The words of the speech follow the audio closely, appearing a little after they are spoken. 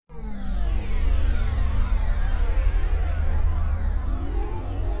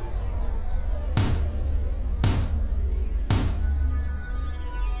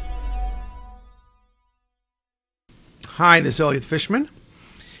Hi, this is Elliot Fishman,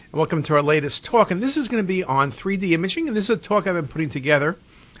 and welcome to our latest talk. And this is going to be on 3D imaging, and this is a talk I've been putting together.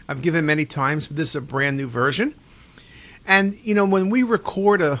 I've given many times, but this is a brand new version. And, you know, when we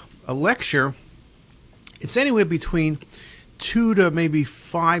record a lecture, it's anywhere between 2 to maybe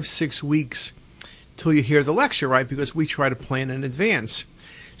 5, 6 weeks till you hear the lecture, right? Because we try to plan in advance.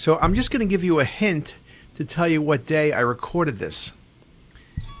 So I'm just going to give you a hint to tell you what day I recorded this.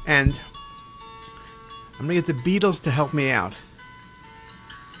 And I'm going to get the Beatles to help me out.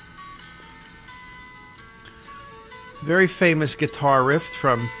 Very famous guitar riff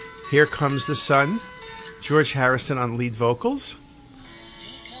from Here Comes the Sun. George Harrison on lead vocals.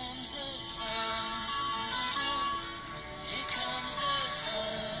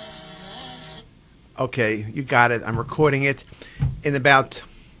 Okay, you got it. I'm recording it in about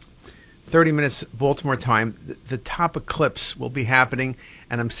 30 minutes Baltimore time. The top eclipse will be happening,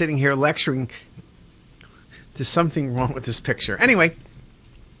 and I'm sitting here lecturing. There's something wrong with this picture. Anyway,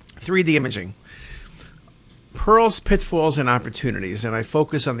 3D imaging. Pearls, pitfalls, and opportunities, and I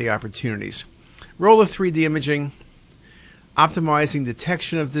focus on the opportunities. Role of 3D imaging: optimizing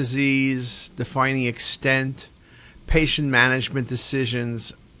detection of disease, defining extent, patient management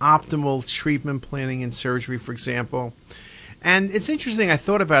decisions, optimal treatment planning and surgery, for example. And it's interesting, I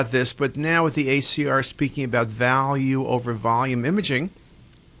thought about this, but now with the ACR speaking about value over volume imaging,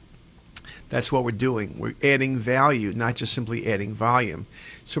 that's what we're doing. We're adding value, not just simply adding volume.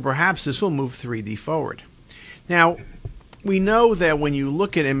 So perhaps this will move 3D forward. Now, we know that when you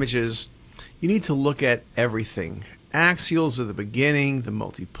look at images, you need to look at everything. Axials are the beginning, the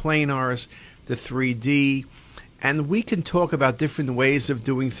multiplanars, the 3D, and we can talk about different ways of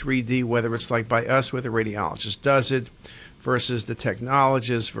doing 3D, whether it's like by us, where the radiologist does it, versus the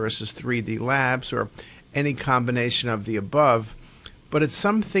technologist, versus 3D labs, or any combination of the above. But it's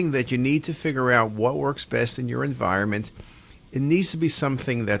something that you need to figure out what works best in your environment. It needs to be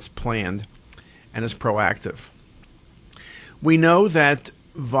something that's planned and is proactive. We know that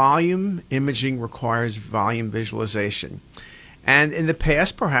volume imaging requires volume visualization. And in the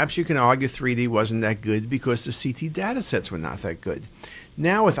past, perhaps you can argue 3D wasn't that good because the CT data sets were not that good.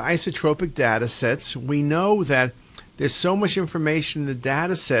 Now with isotropic data sets, we know that there's so much information in the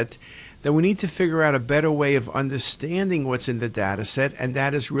data set that we need to figure out a better way of understanding what's in the data set, and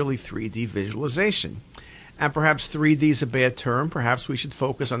that is really 3D visualization. And perhaps 3D is a bad term. Perhaps we should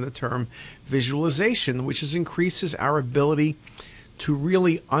focus on the term visualization, which increases our ability to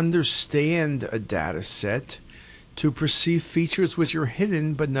really understand a data set, to perceive features which are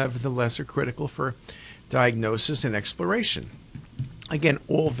hidden but nevertheless are critical for diagnosis and exploration. Again,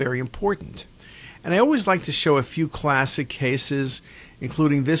 all very important. And I always like to show a few classic cases,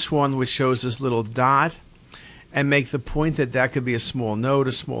 including this one, which shows this little dot, and make the point that that could be a small node,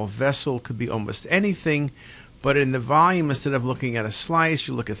 a small vessel, could be almost anything. But in the volume, instead of looking at a slice,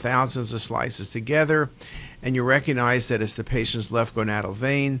 you look at thousands of slices together, and you recognize that it's the patient's left gonadal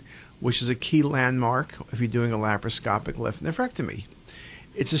vein, which is a key landmark if you're doing a laparoscopic left nephrectomy.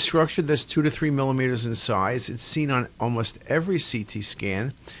 It's a structure that's 2 to 3 millimeters in size. It's seen on almost every CT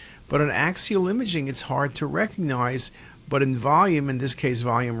scan. But on axial imaging, it's hard to recognize. But in volume, in this case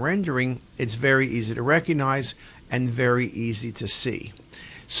volume rendering, it's very easy to recognize and very easy to see.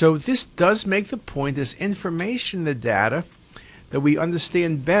 So this does make the point, there's information in the data that we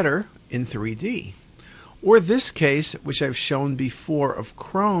understand better in 3D. Or this case, which I've shown before, of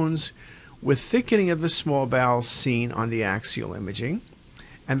Crohn's, with thickening of the small bowel seen on the axial imaging.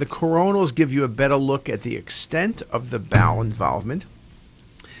 And the coronals give you a better look at the extent of the bowel involvement,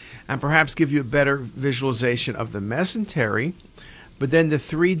 and perhaps give you a better visualization of the mesentery. But then the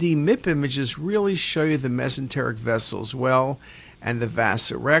 3D MIP images really show you the mesenteric vessels well, and the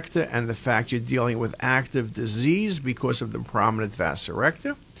vasa recta, and the fact you're dealing with active disease because of the prominent vasa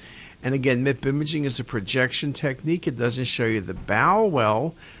recta. And again, MIP imaging is a projection technique. It doesn't show you the bowel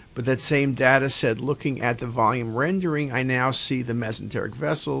well, but that same data set, looking at the volume rendering, I now see the mesenteric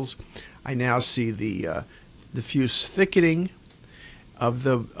vessels. I now see the diffuse thickening of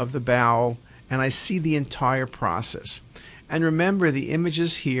the bowel, and I see the entire process. And remember, the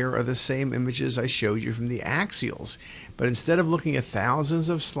images here are the same images I showed you from the axials, but instead of looking at thousands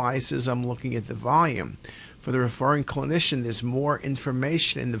of slices, I'm looking at the volume. For the referring clinician, there's more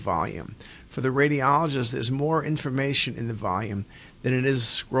information in the volume. For the radiologist, there's more information in the volume than it is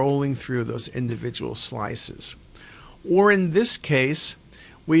scrolling through those individual slices. Or in this case,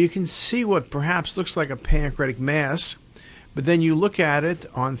 where you can see what perhaps looks like a pancreatic mass, but then you look at it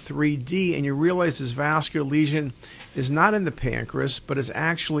on 3D and you realize this vascular lesion is not in the pancreas, but is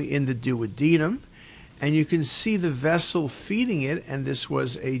actually in the duodenum. And you can see the vessel feeding it, and this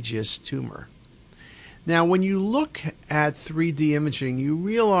was a GIST tumor. Now, when you look at 3D imaging, you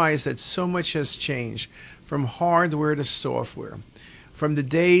realize that so much has changed from hardware to software. From the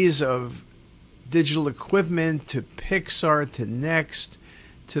days of digital equipment to Pixar to Next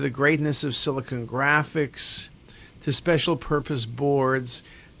to the greatness of silicon graphics to special purpose boards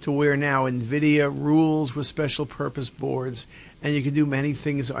to where now NVIDIA rules with special purpose boards, and you can do many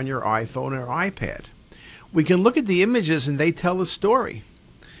things on your iPhone or iPad. We can look at the images and they tell a story,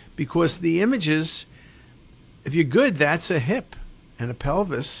 because the images, if you're good, that's a hip and a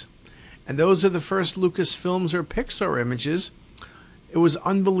pelvis, and those are the first Lucasfilms or Pixar images. It was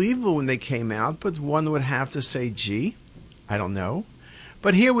unbelievable when they came out, but one would have to say, gee, I don't know.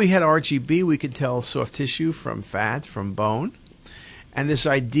 But here we had RGB. We could tell soft tissue from fat, from bone. And this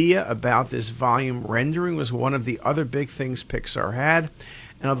idea about this volume rendering was one of the other big things Pixar had.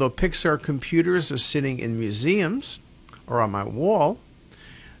 And although Pixar computers are sitting in museums or on my wall,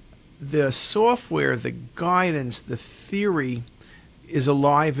 the software, the guidance, the theory is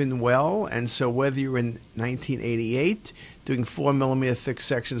alive and well. And so whether you're in 1988 doing 4mm thick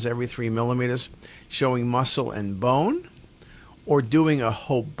sections every 3 millimeters, showing muscle and bone, or doing a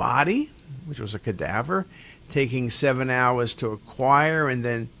whole body, which was a cadaver, taking 7 hours to acquire and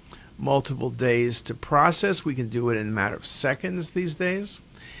then multiple days to process. We can do it in a matter of seconds these days.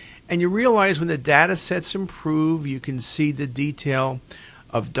 And you realize when the data sets improve, you can see the detail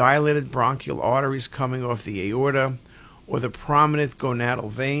of dilated bronchial arteries coming off the aorta or the prominent gonadal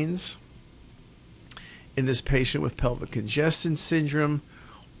veins in this patient with pelvic congestion syndrome,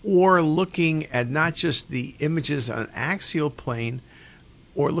 or looking at not just the images on an axial plane,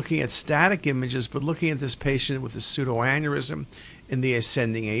 or looking at static images, but looking at this patient with a pseudoaneurysm in the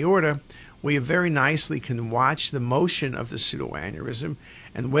ascending aorta, where you very nicely can watch the motion of the pseudoaneurysm,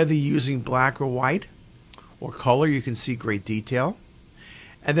 and whether you're using black or white or color, you can see great detail.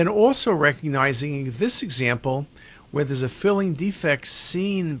 And then also recognizing this example where there's a filling defect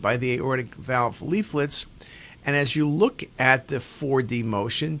seen by the aortic valve leaflets, and as you look at the 4D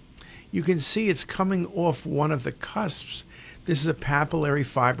motion, you can see it's coming off one of the cusps. This is a papillary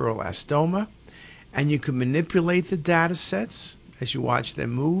fibroelastoma, and you can manipulate the data sets as you watch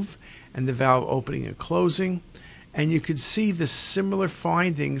them move and the valve opening and closing, and you can see the similar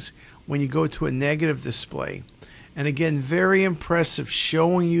findings when you go to a negative display. And again, very impressive,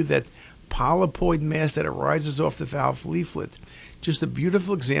 showing you that polypoid mass that arises off the valve leaflet. Just a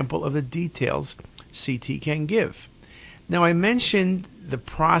beautiful example of the details CT can give. Now, I mentioned the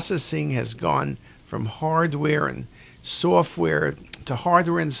processing has gone from hardware and software to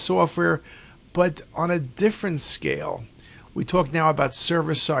hardware and software, but on a different scale. We talk now about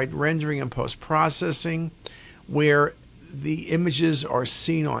server-side rendering and post-processing, where the images are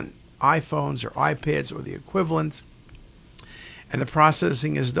seen on iPhones or iPads or the equivalent, and the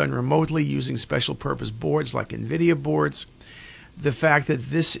processing is done remotely using special purpose boards like NVIDIA boards. The fact that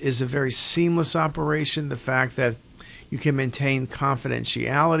this is a very seamless operation, the fact that you can maintain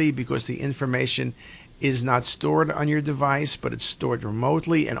confidentiality because the information is not stored on your device, but it's stored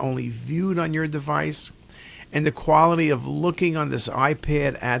remotely and only viewed on your device. And the quality of looking on this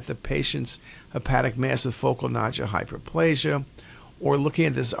iPad at the patient's hepatic mass with focal nodular hyperplasia, or looking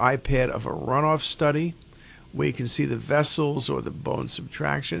at this iPad of a runoff study where you can see the vessels or the bone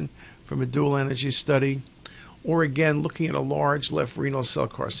subtraction from a dual energy study, or again looking at a large left renal cell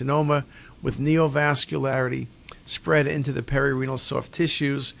carcinoma with neovascularity spread into the perirenal soft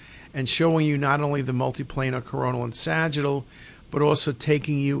tissues, and showing you not only the multiplanar coronal and sagittal, but also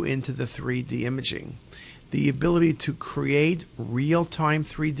taking you into the 3D imaging. The ability to create real-time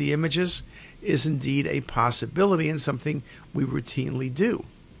 3D images is indeed a possibility and something we routinely do.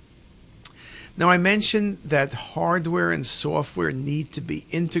 Now, I mentioned that hardware and software need to be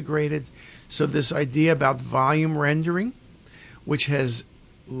integrated, so this idea about volume rendering, which has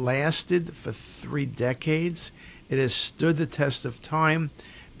lasted for 3 decades, it has stood the test of time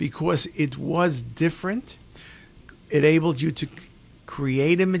because it was different. It enabled you to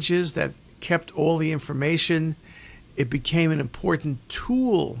create images that kept all the information. It became an important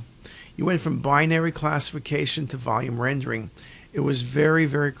tool. You went from binary classification to volume rendering. It was very,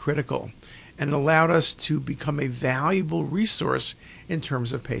 very critical, and it allowed us to become a valuable resource in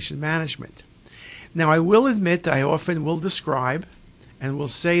terms of patient management. Now, I will admit, I often will describe and will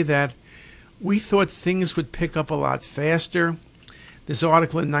say that we thought things would pick up a lot faster. This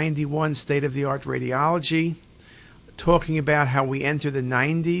article in 91, State of the Art Radiology, talking about how we enter the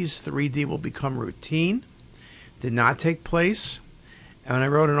 90s, 3D will become routine, did not take place. And I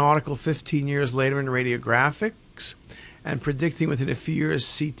wrote an article 15 years later in Radiographics and predicting within a few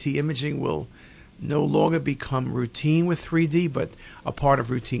years CT imaging will no longer become routine with 3D, but a part of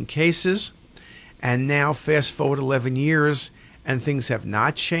routine cases. And now fast forward 11 years and things have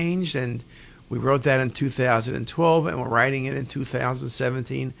not changed. And we wrote that in 2012 and we're writing it in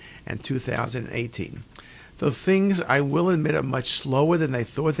 2017 and 2018. The things, I will admit, are much slower than they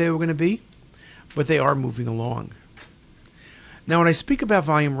thought they were going to be, but they are moving along. Now, when I speak about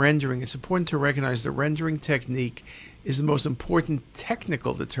volume rendering, it's important to recognize the rendering technique is the most important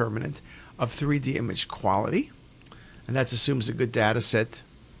technical determinant of 3D image quality, and that assumes a good data set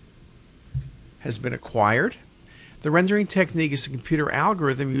has been acquired. The rendering technique is a computer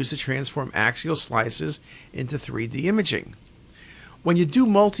algorithm used to transform axial slices into 3D imaging. When you do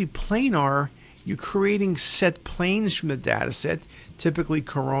multiplanar, you're creating set planes from the data set, typically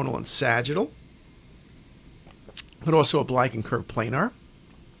coronal and sagittal, but also oblique and curved planar.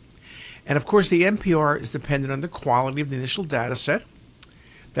 And of course, the MPR is dependent on the quality of the initial data set.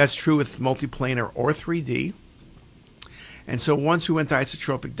 That's true with multiplanar or 3D. And so once we went to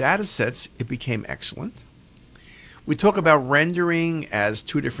isotropic data sets, it became excellent. We talk about rendering as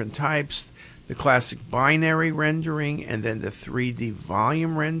two different types, the classic binary rendering and then the 3D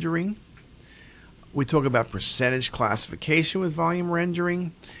volume rendering. We talk about percentage classification with volume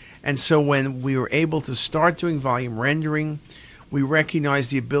rendering. And so when we were able to start doing volume rendering, we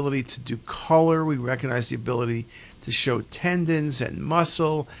recognized the ability to do color. We recognized the ability to show tendons and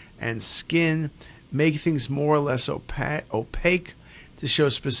muscle and skin, make things more or less opaque to show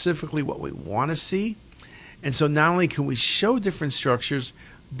specifically what we want to see. And so not only can we show different structures,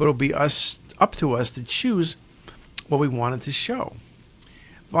 but it'll be up to us to choose what we wanted to show.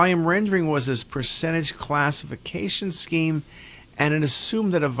 Volume rendering was this percentage classification scheme, and it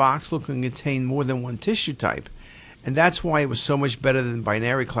assumed that a voxel can contain more than one tissue type. And that's why it was so much better than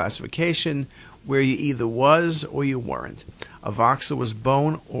binary classification, where you either was or you weren't. A voxel was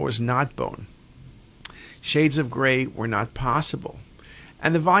bone or was not bone. Shades of gray were not possible.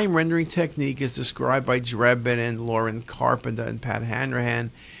 And the volume rendering technique is described by Drebin and Lauren Carpenter and Pat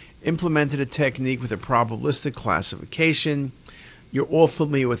Hanrahan, implemented a technique with a probabilistic classification. You're all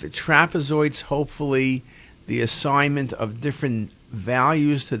familiar with the trapezoids, hopefully, the assignment of different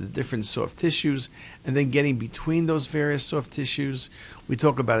values to the different soft tissues, and then getting between those various soft tissues. We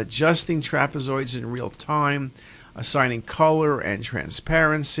talk about adjusting trapezoids in real time, assigning color and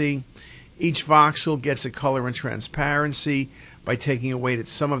transparency. Each voxel gets a color and transparency by taking a weighted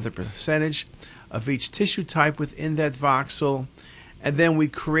sum of the percentage of each tissue type within that voxel. And then we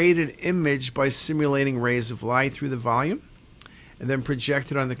create an image by simulating rays of light through the volume and then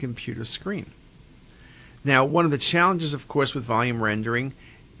project it on the computer screen. Now, one of the challenges, of course, with volume rendering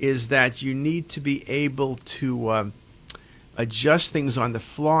is that you need to be able to adjust things on the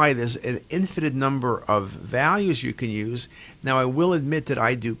fly. There's an infinite number of values you can use. Now, I will admit that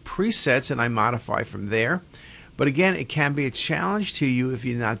I do presets and I modify from there. But again, it can be a challenge to you if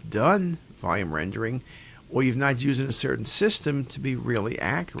you've not done volume rendering or you've not used a certain system to be really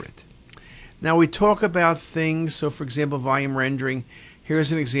accurate. Now, we talk about things. So, for example, volume rendering.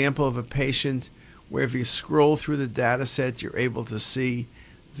 Here's an example of a patient where if you scroll through the data set, you're able to see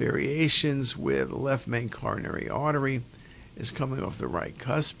variations where the left main coronary artery is coming off the right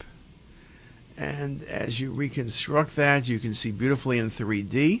cusp. And as you reconstruct that, you can see beautifully in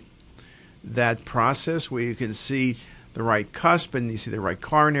 3D that process where you can see the right cusp and you see the right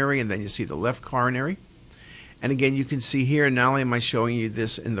coronary and then you see the left coronary. And again, you can see here, not only am I showing you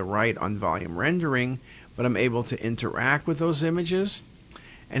this in the right on volume rendering, but I'm able to interact with those images.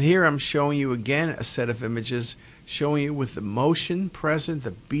 And here I'm showing you again a set of images showing you with the motion present,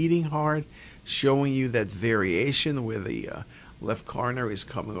 the beating heart, showing you that variation where the left coronary is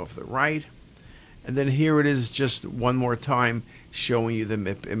coming off the right. And then here it is just one more time showing you the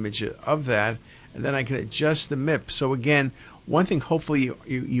MIP image of that. And then I can adjust the MIP. So again, one thing hopefully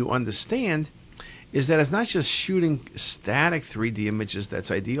you understand is that it's not just shooting static 3D images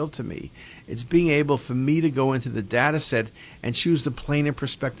that's ideal to me. It's being able for me to go into the data set and choose the plane and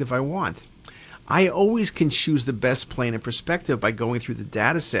perspective I want. I always can choose the best plane and perspective by going through the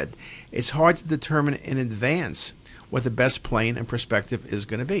data set. It's hard to determine in advance what the best plane and perspective is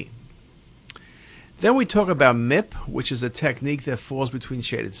going to be. Then we talk about MIP, which is a technique that falls between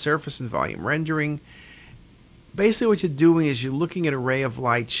shaded surface and volume rendering. Basically what you're doing is you're looking at a ray of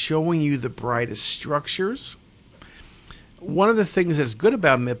light showing you the brightest structures. One of the things that's good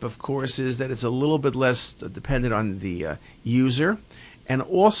about MIP, of course, is that it's a little bit less dependent on the user. And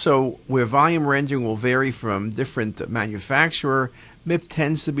also, where volume rendering will vary from different manufacturer, MIP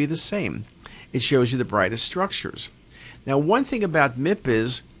tends to be the same. It shows you the brightest structures. Now, one thing about MIP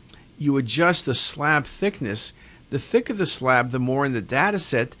is you adjust the slab thickness. The thicker the slab, the more in the data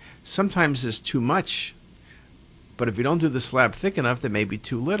set. Sometimes there's too much. But if you don't do the slab thick enough, there may be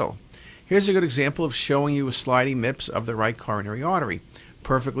too little. Here's a good example of showing you a sliding MIPS of the right coronary artery,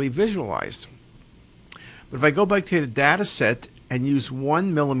 perfectly visualized. But if I go back to the data set and use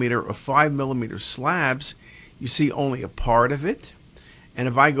 1 millimeter or 5 millimeter slabs, you see only a part of it. And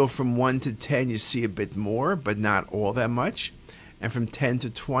if I go from 1 to 10, you see a bit more, but not all that much. And from 10 to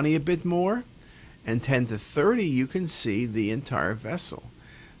 20, a bit more. And 10 to 30, you can see the entire vessel.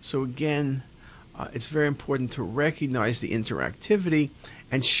 So again, it's very important to recognize the interactivity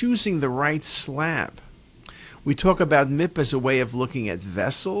and choosing the right slab. We talk about MIP as a way of looking at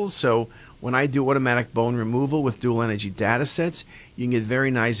vessels. So when I do automatic bone removal with dual energy data sets, you can get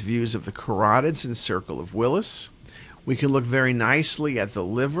very nice views of the carotids and circle of Willis. We can look very nicely at the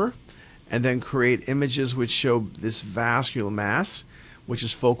liver and then create images which show this vascular mass, which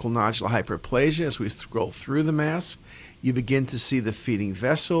is focal nodular hyperplasia. As we scroll through the mass, you begin to see the feeding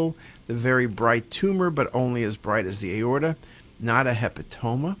vessel, the very bright tumor, but only as bright as the aorta, not a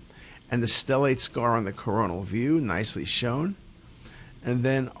hepatoma, and the stellate scar on the coronal view, nicely shown. And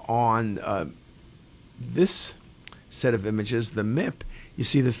then on this set of images, the MIP, you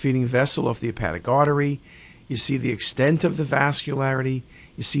see the feeding vessel of the hepatic artery, you see the extent of the vascularity,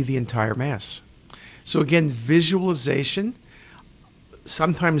 you see the entire mass. So again, visualization,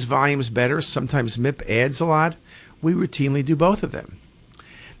 sometimes volume is better, sometimes MIP adds a lot. We routinely do both of them.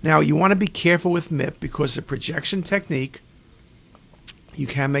 Now, you want to be careful with MIP because the projection technique, you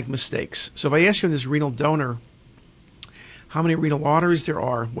can make mistakes. So if I ask you in this renal donor how many renal arteries there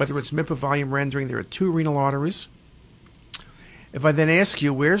are, whether it's MIP or volume rendering, there are 2 renal arteries. If I then ask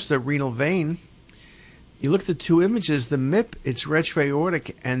you, where's the renal vein? You look at the 2 images, the MIP, it's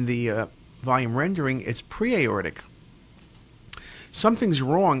retroaortic, and the volume rendering, it's preaortic. Something's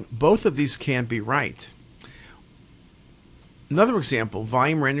wrong. Both of these can't be right. Another example,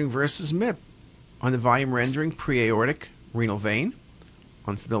 volume rendering versus MIP. On the volume rendering, preaortic renal vein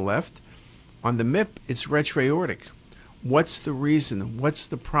on the left. On the MIP, it's retroaortic. What's the reason? What's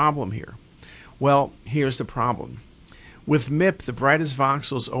the problem here? Well, here's the problem. With MIP, the brightest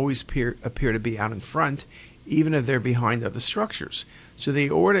voxels always appear to be out in front, even if they're behind other structures. So the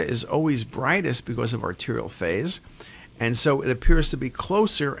aorta is always brightest because of arterial phase, and so it appears to be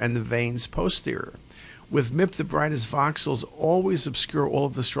closer and the veins posterior. With MIP, the brightest voxels always obscure all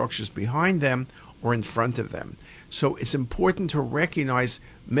of the structures behind them or in front of them. So it's important to recognize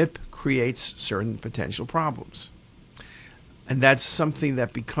MIP creates certain potential problems. And that's something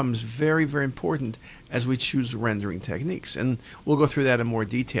that becomes very, very important as we choose rendering techniques. And we'll go through that in more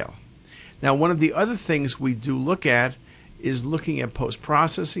detail. Now, one of the other things we do look at is looking at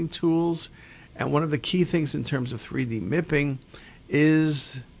post-processing tools. And one of the key things in terms of 3D MIPPing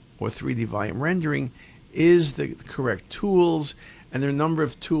is, or 3D volume rendering, is the correct tools. And there are a number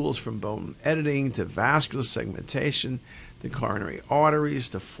of tools from bone editing to vascular segmentation to coronary arteries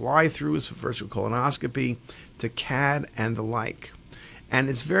to fly-throughs for virtual colonoscopy to CAD and the like. And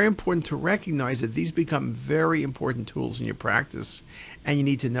it's very important to recognize that these become very important tools in your practice, and you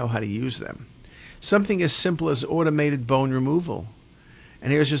need to know how to use them. Something as simple as automated bone removal.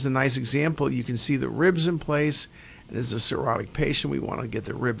 And here's just a nice example. You can see the ribs in place, and as a cirrhotic patient, we want to get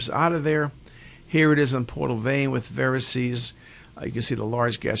the ribs out of there. Here it is on portal vein with varices. You can see the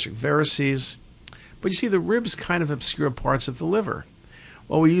large gastric varices. But you see the ribs kind of obscure parts of the liver.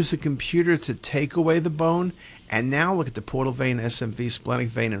 Well, we use the computer to take away the bone, and now look at the portal vein, SMV, splenic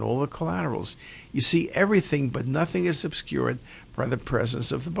vein, and all the collaterals. You see everything, but nothing is obscured by the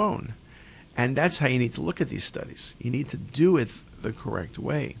presence of the bone. And that's how you need to look at these studies. You need to do it the correct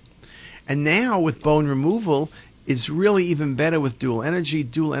way. And now with bone removal, it's really even better with dual energy.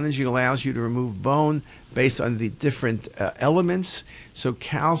 Dual energy allows you to remove bone based on the different elements. So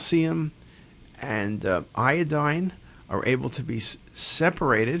calcium and iodine are able to be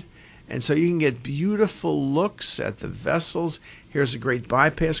separated. And so you can get beautiful looks at the vessels. Here's a great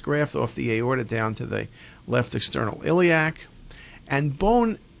bypass graft off the aorta down to the left external iliac. And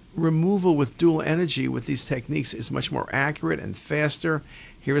bone removal with dual energy with these techniques is much more accurate and faster.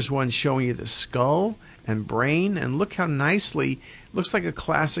 Here's one showing you the skull and brain, and look how nicely it looks like a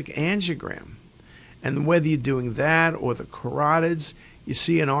classic angiogram. And whether you're doing that or the carotids, you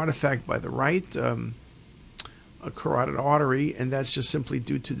see an artifact by the right, a carotid artery, and that's just simply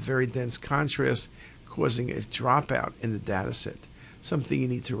due to very dense contrast causing a dropout in the data set, something you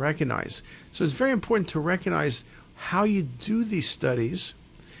need to recognize. So it's very important to recognize how you do these studies.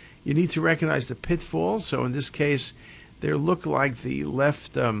 You need to recognize the pitfalls. So in this case, they look like the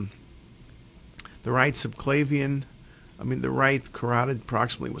left, the right subclavian, the right carotid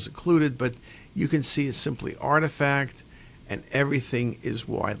proximally was occluded, but you can see it's simply artifact, and everything is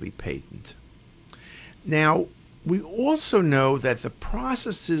widely patent. Now, We also know that the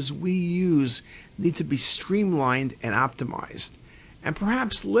processes we use need to be streamlined and optimized. And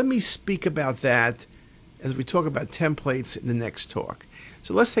perhaps let me speak about that as we talk about templates in the next talk.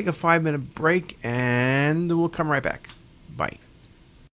 So let's take a 5-minute break and we'll come right back. Bye.